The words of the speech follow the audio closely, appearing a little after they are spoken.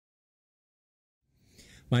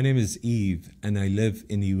My name is Yves, and I live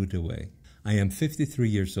in the Outaouais. I am 53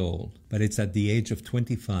 years old, but it's at the age of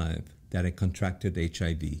 25 that I contracted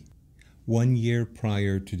HIV. 1 year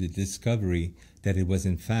prior to the discovery that it was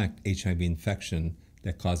in fact HIV infection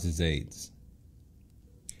that causes AIDS.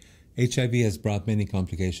 HIV has brought many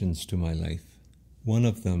complications to my life. One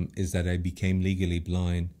of them is that I became legally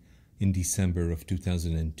blind in December of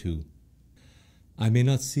 2002. I may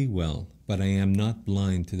not see well, but I am not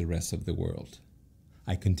blind to the rest of the world.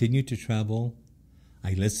 I continue to travel.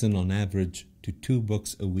 I listen on average to 2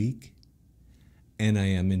 books a week, and I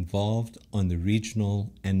am involved on the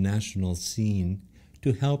regional and national scene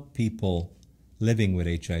to help people living with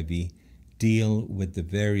HIV deal with the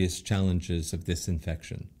various challenges of this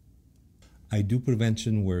infection. I do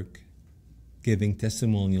prevention work, giving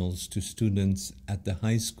testimonials to students at the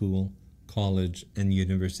high school, college, and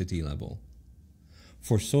university level.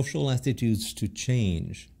 For social attitudes to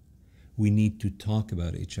change, we need to talk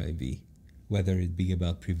about HIV, whether it be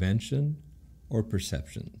about prevention or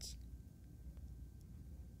perceptions.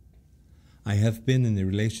 I have been in a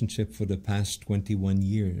relationship for the past 21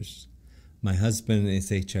 years. My husband is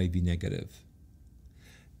HIV negative.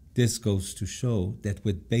 This goes to show that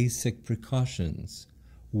with basic precautions,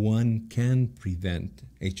 one can prevent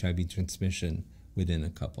HIV transmission within a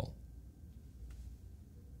couple.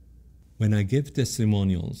 When I give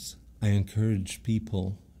testimonials, I encourage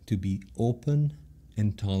people to be open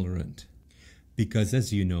and tolerant, because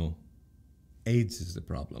as you know, AIDS is the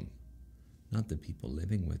problem, not the people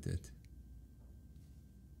living with it.